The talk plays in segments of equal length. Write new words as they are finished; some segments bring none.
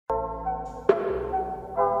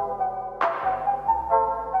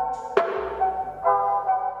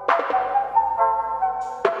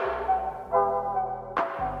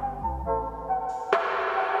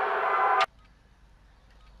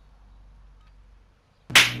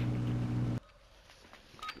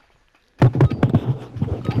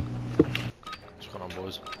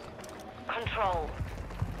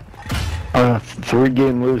On a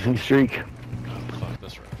 3-game losing streak. Fuck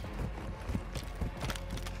this ref.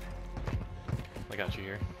 I got you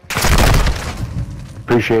here.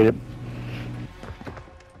 Appreciate it.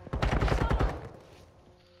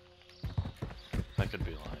 I could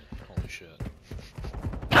be lying. Holy shit.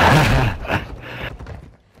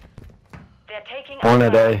 They're taking One a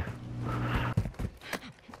day.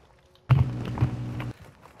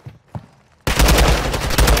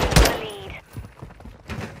 the lead.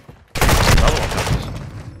 Another one comes.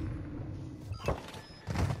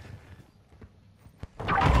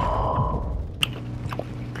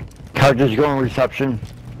 Chargers going reception.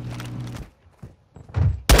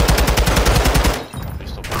 They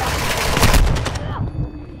still play.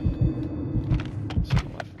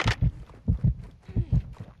 Second left.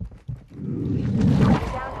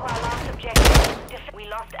 Down to our last objective. We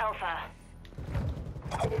lost Alpha.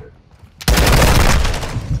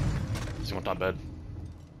 See one top bed.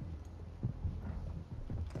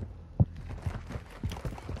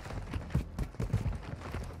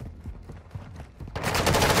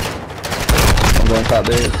 I'm going top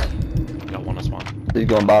beds. Got one on spawn. He's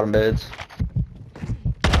going bottom beds.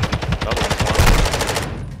 Another one spawn.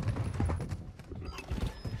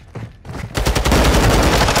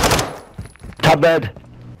 Top bed.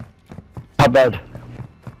 Top bed.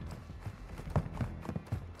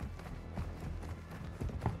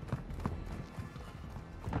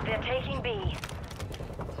 They're taking B.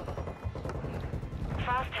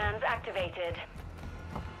 Fast hands activated.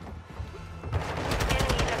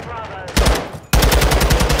 Enemies at Bravo.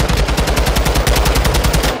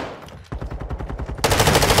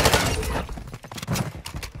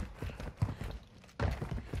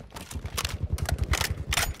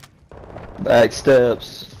 Back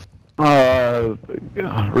steps.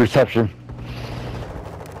 Reception.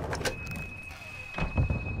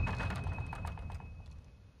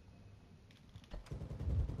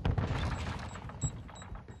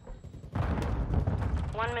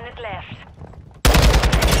 One minute left.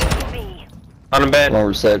 B. On the bed. One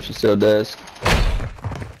reception, still desk.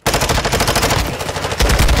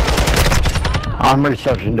 On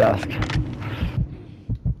reception desk.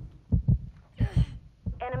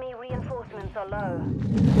 Enemy reinforcements are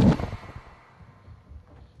low.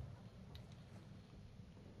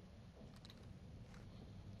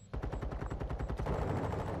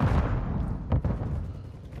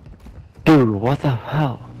 Dude, what the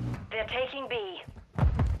hell? They're taking B.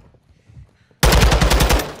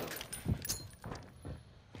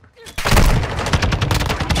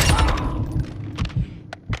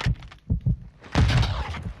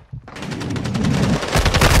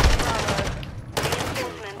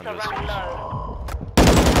 Reinforcements are running low.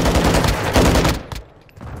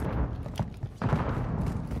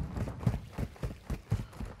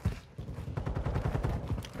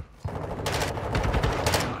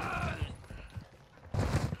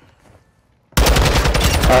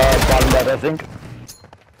 Bottom bed, I think.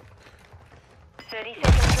 30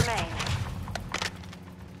 seconds remain.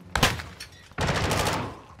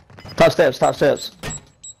 Top steps, top steps.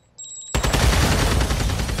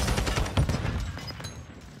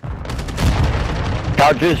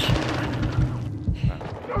 Couches.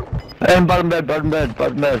 And bottom bed, bottom bed,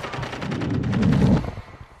 bottom bed. 10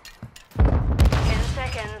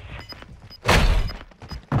 seconds.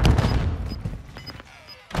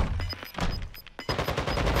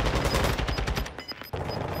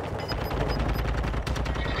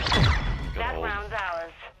 That round's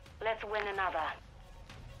ours. Let's win another.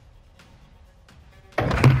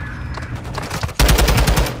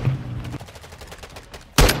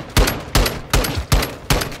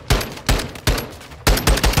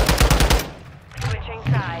 Switching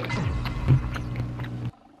sides.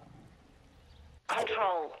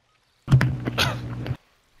 Control.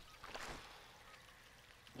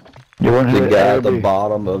 You want to The hit guy at the A or B?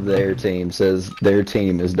 bottom of their team says their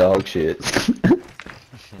team is dog shit.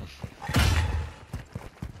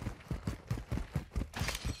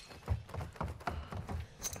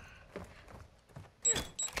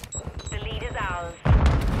 The lead is ours.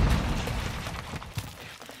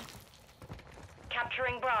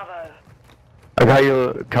 Capturing Bravo. I got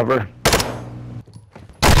you cover.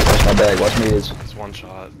 Watch my bag, watch me is. It's one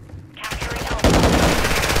shot. Capturing Alpha.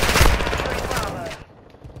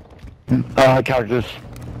 Capturing Bravo. Couches.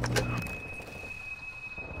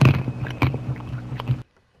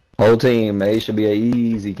 Whole team, A should be a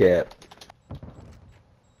easy cap.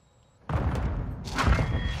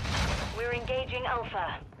 We're engaging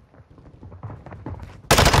Alpha.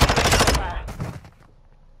 Alpha.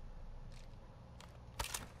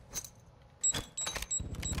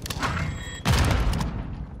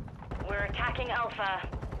 We're attacking Alpha.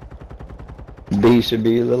 B should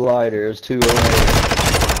be a little lighter. It's 208.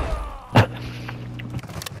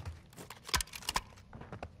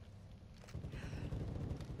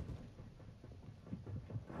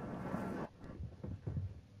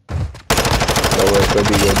 Go B,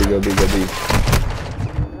 go B, go B, go B.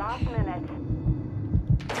 Last minute.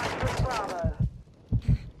 Bravo.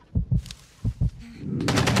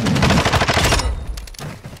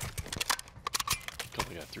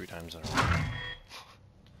 We got 3 times in a row.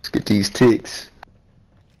 Let's get these ticks.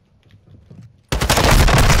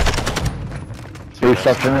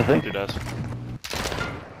 Reception, I think. 2 deaths.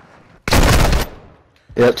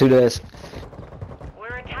 Yep, 2 deaths.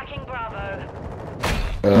 We're attacking Bravo.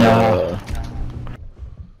 No.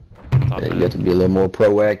 Top Yeah, you mid. got to be a little more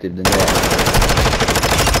proactive than that.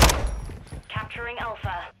 Capturing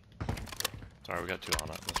Alpha. Sorry, we got 2 on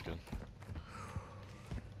it. That's good.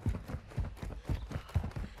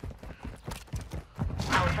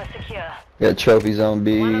 Alpha secure. Got trophies on One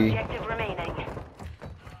B. objective remaining.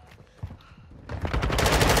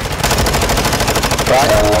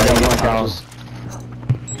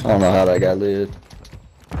 I don't know how that guy lived.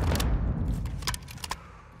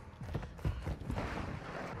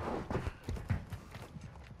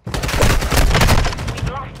 We've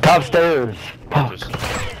lost Top B. stairs. Fuck. Just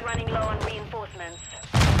Is running low on reinforcements.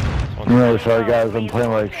 I'm really sorry, guys. I'm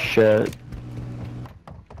playing like shit.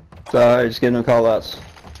 Sorry, just getting them call outs.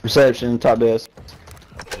 Reception, top desk.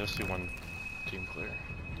 just see 1 team clear.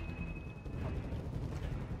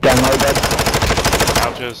 Down low, dead.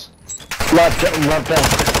 Couches. Left down.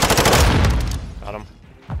 Got him.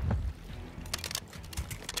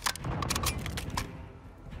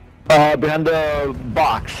 Behind the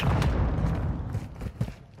box.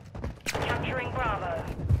 Capturing Bravo.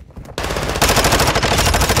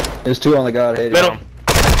 There's 2 on the Godhead. Middle.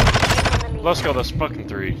 Let's go. That's fucking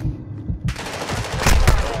 3.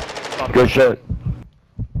 Good shit.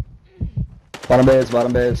 Bottom beds,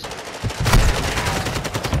 bottom beds.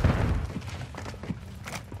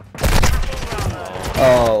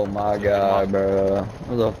 Oh my god, bro.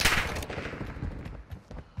 What the?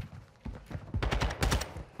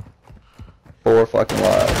 Four fucking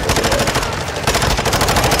lives.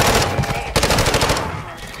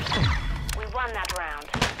 We won that round.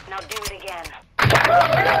 Now do it again.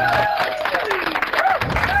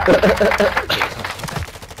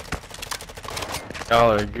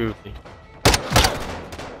 Y'all are goofy.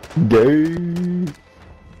 Dude.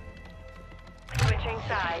 Switching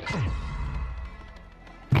sides.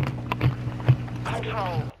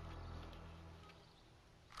 Control.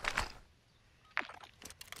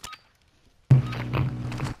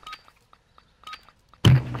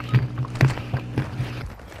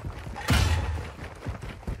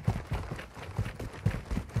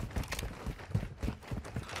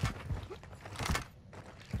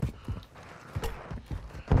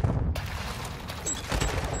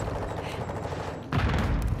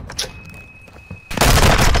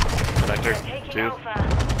 Vector. Taking 2.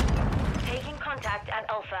 Alpha. Taking contact at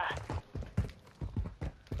Alpha.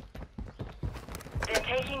 They're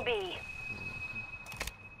taking B.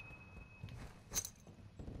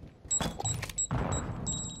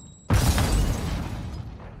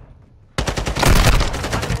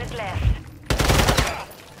 One minute left.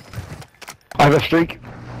 I have a streak.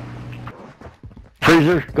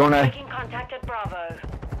 Freezer, going A. Taking contact at Bravo.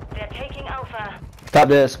 They're taking Alpha. Top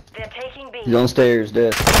desk. They're taking B. He's on stairs,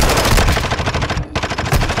 desk.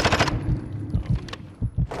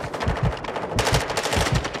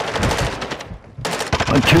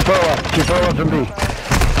 Too far left from B. Alpha.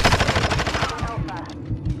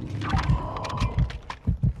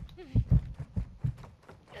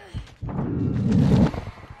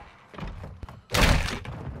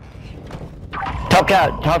 Top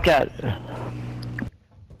cat.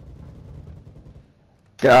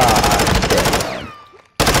 God.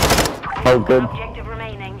 Oh, good. Objective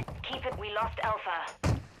remaining. Keep it. We lost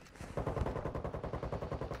Alpha.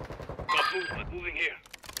 Moving here.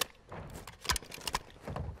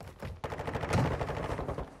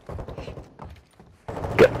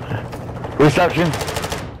 Good. Reception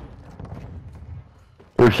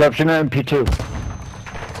and P2.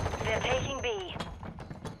 They're taking B.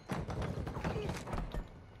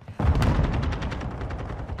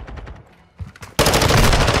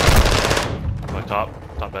 Like top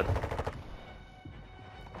bed.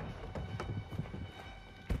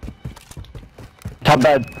 Top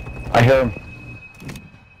bed. I hear him.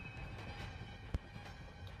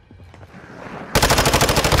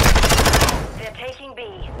 They're taking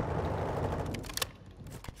B.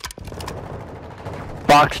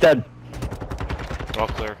 Box dead. All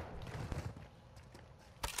clear.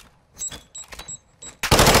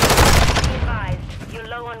 Be advised.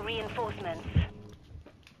 reinforcements.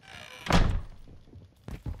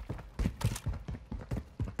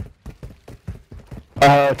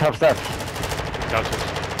 Top steps.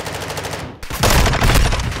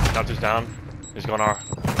 Couch is down. He's going R.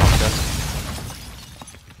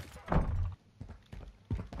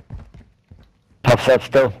 Top steps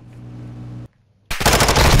still.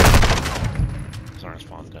 He's on his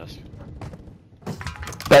spawn desk.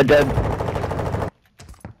 Dead, dead.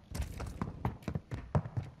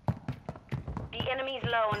 The enemy's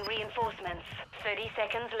low on reinforcements. 30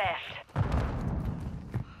 seconds left.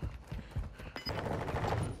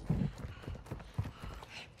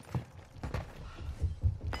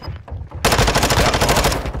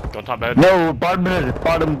 Going top bed. No, bottom bed,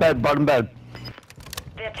 bottom bed, bottom bed.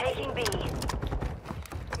 They're taking B.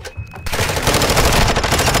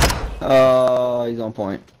 He's on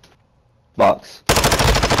point. Box. 10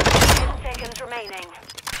 seconds remaining.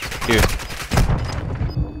 Here.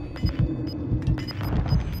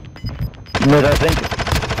 Mid, I think.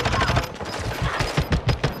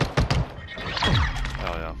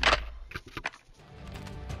 Oh yeah.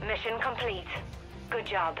 Mission complete. Good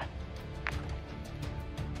job.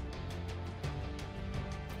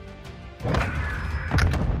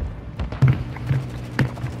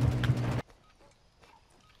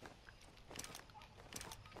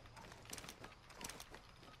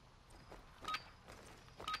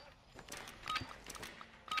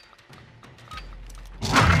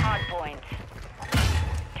 Hardpoint.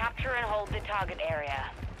 Capture and hold the target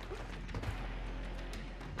area.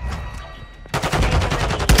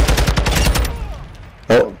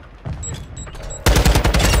 Oh.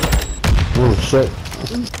 Oh shit.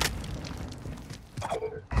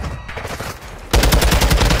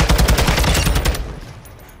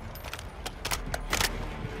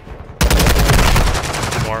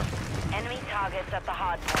 More. Enemy targets at the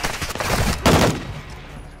hardpoint.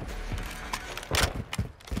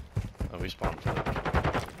 Oh, we spawned.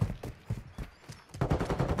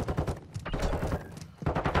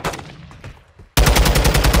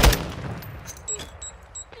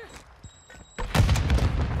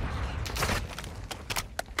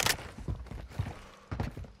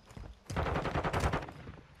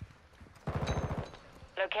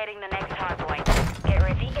 Locating the next hardpoint. Get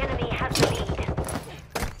ready. The enemy has the lead.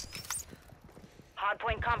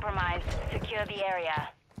 Hardpoint compromised. Secure the area.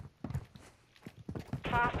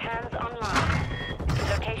 Fast hands online.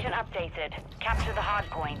 Location updated. Capture the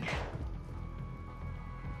hardpoint.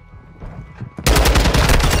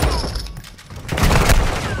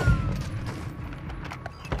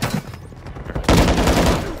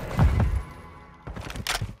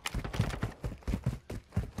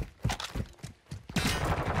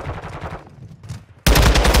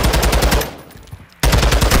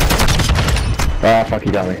 Ah, fuck, he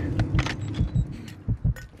got me.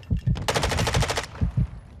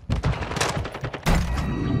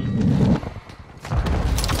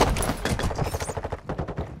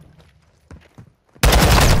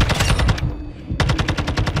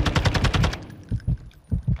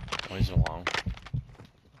 Oh, he's along.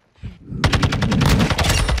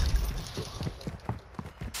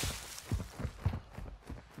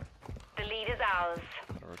 The lead is ours.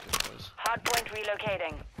 Gotta rotate, boys. Hardpoint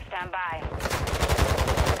relocating. Stand by.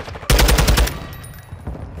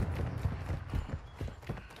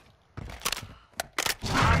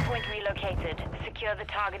 Hardpoint relocated. Secure the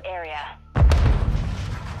target area.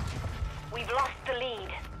 We've lost the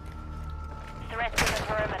lead. Threats in the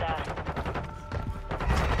perimeter.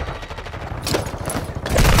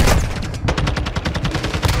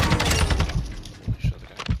 Holy shit, the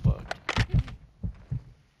guy got bugged.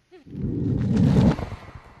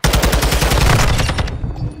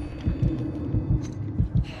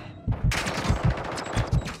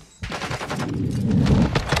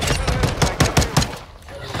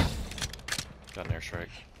 Got an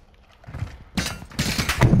airstrike.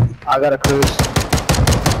 I got a cruise.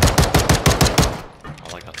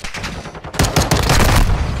 I like that.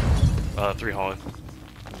 3 hallway. In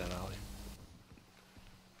that alley.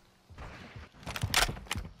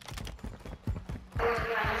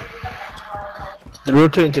 The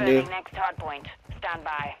rotating to Securing new. next hardpoint. Stand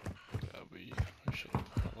by. Yeah, we should have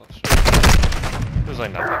lost. There's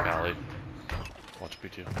like nothing alley. Watch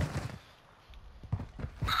B2.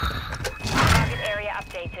 Target area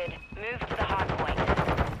updated. Move to the hardpoint.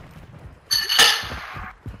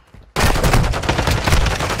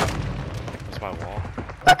 That's my wall.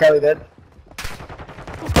 Back alley dead.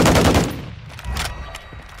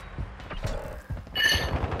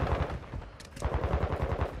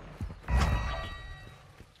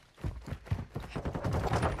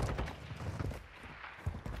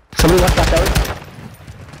 Somebody left back alley.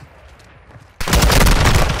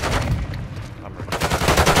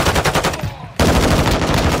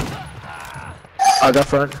 I got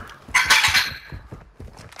front.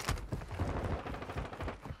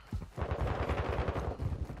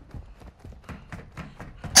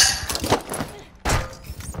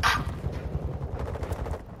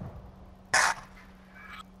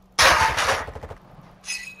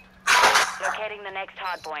 Locating the next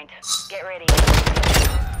hard point. Get ready.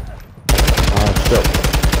 Shit.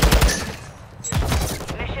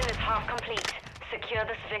 Mission is half complete. Secure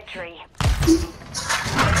this victory.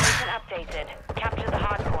 Location updated. Capture the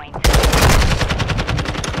hard point.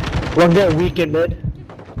 One there, weak in mid.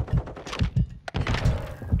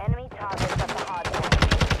 Enemy targets at the hard point.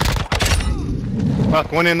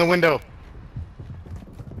 Fuck, one in the window.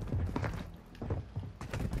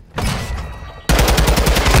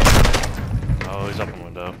 Oh, he's up in the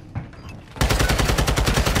window.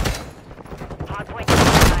 Hard point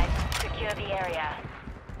compromised. Secure the area.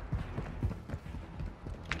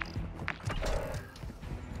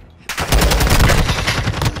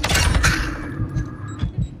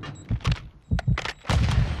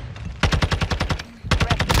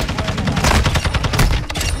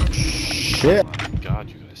 Shit. God,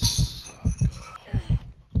 you guys suck.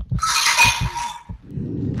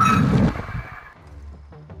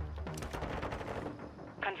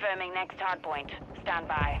 Confirming next hard point. Stand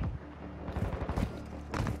by.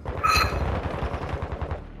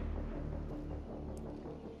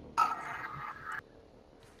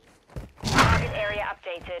 Target area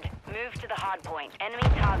updated. Move to the hard point. Enemy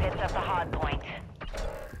targets at the hard point.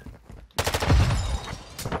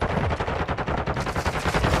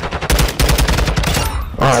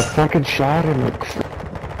 Oh, I fucking shot him.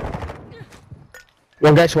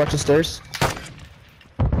 One guy should watch the stairs.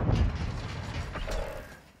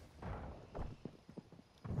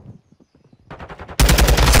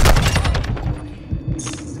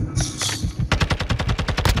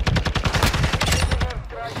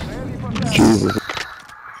 Jesus.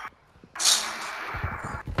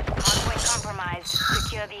 Hardpoint compromised.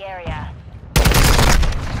 Secure the area.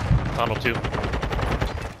 Tunnel 2.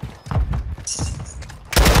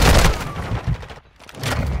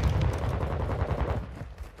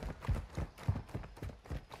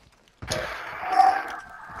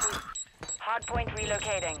 Hardpoint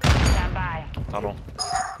relocating. Stand by. Tunnel.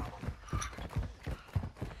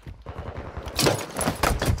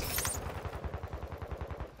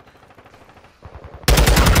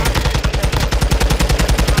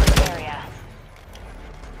 Area.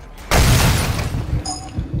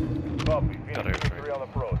 Copy. Got Phoenix airstrike. 3 on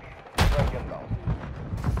approach. Strike inbound.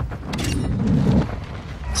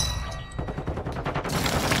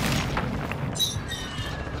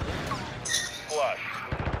 Flush.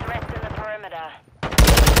 Threats in the perimeter.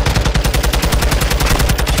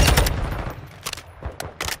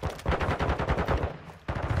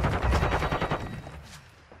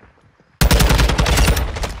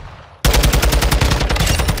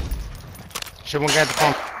 Shit, one guy at the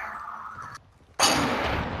pump.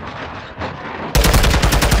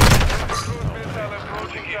 Cruise missile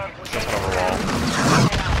approaching you. Jumping over wall.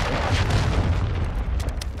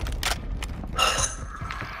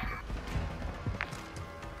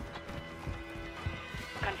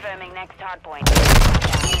 Confirming next hardpoint.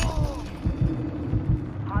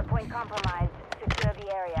 Hardpoint compromised. Secure the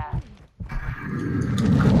area.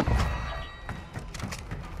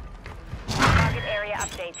 Target area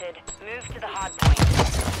updated. Move to the hardpoint.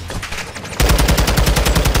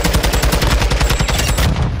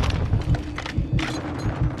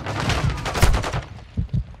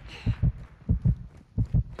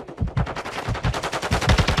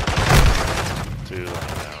 Two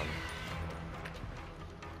lying down.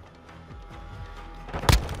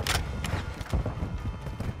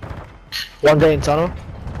 One guy in tunnel.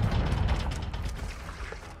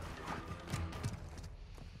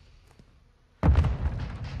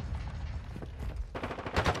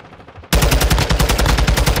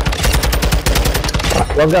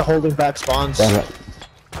 One guy holding back spawns. Damn it.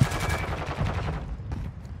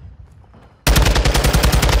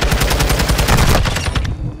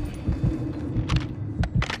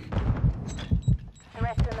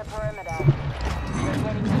 Threats in the perimeter.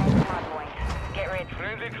 Locating the next hardpoint. Get ready.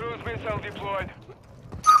 Friendly cruise missile deployed.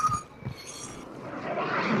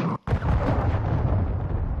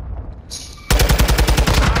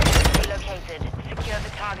 Relocated. Secure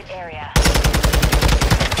the target area.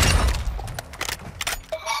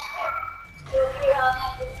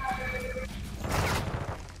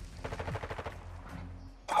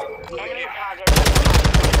 Enemy target.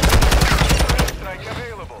 Strike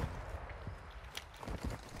available.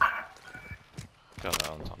 Got that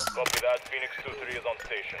on tunnel. Copy that. Phoenix 2-3 is on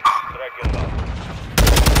station. Strike inbound.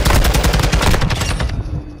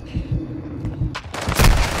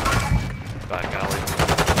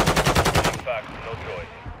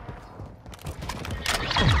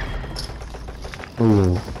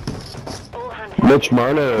 Ooh. All hunters. Mitch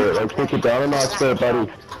Marner, let's take it down a notch there,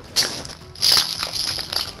 buddy.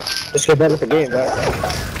 Just get better at the game, bro.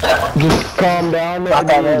 Just calm down there, Not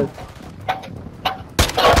that dude. hard.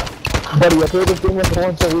 Buddy, I play this game like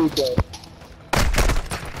once a week,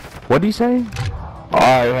 What do you say?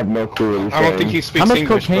 I have no clue what you're I don't saying. think he How speaks much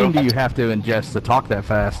English, cocaine bro. do you have to ingest to talk that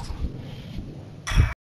fast?